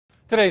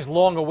Today's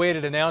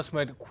long-awaited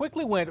announcement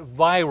quickly went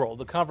viral.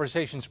 The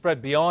conversation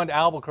spread beyond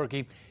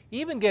Albuquerque,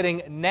 even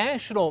getting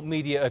national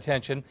media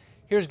attention.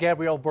 Here's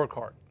Gabrielle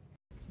Burkhart.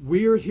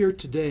 We are here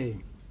today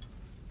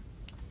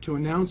to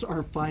announce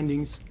our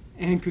findings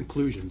and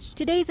conclusions.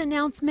 Today's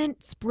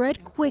announcement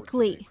spread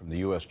quickly. From the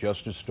U.S.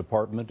 Justice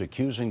Department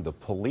accusing the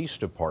police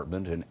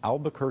department in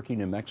Albuquerque,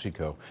 New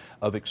Mexico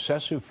of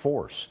excessive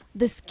force.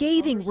 The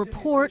scathing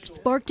report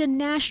sparked a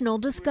national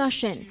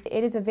discussion.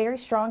 It is a very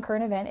strong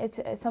current event.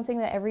 It's something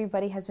that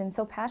everybody has been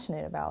so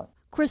passionate about.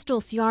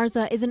 Crystal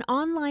Ciarza is an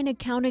online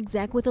account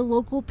exec with a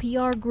local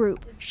PR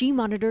group. She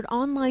monitored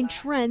online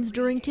trends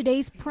during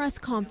today's press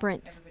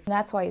conference. And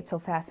that's why it's so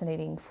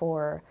fascinating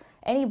for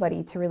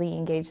anybody to really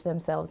engage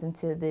themselves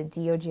into the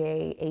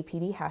DOJ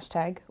APD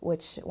hashtag,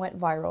 which went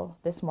viral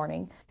this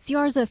morning.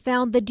 Ciarza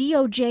found the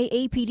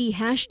DOJ APD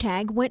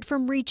hashtag went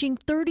from reaching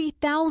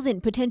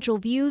 30,000 potential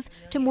views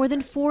to more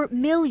than 4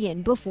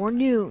 million before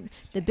noon.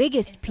 The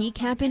biggest peak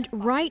happened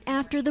right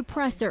after the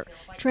presser.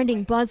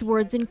 Trending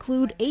buzzwords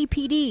include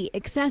APD,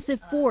 excessive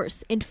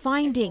force, and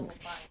findings.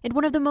 And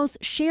one of the most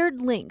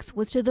shared links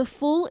was to the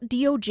full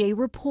DOJ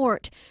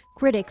report.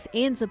 Critics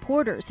and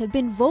supporters have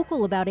been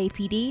vocal about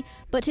APD,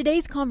 but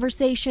today's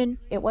conversation...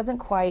 It wasn't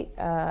quite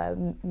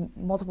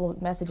multiple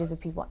messages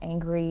of people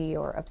angry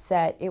or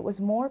upset. It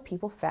was more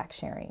people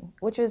fact-sharing,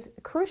 which is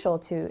crucial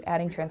to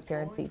adding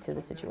transparency to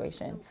the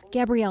situation.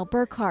 Gabrielle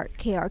Burkhart,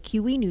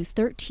 KRQE News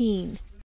 13.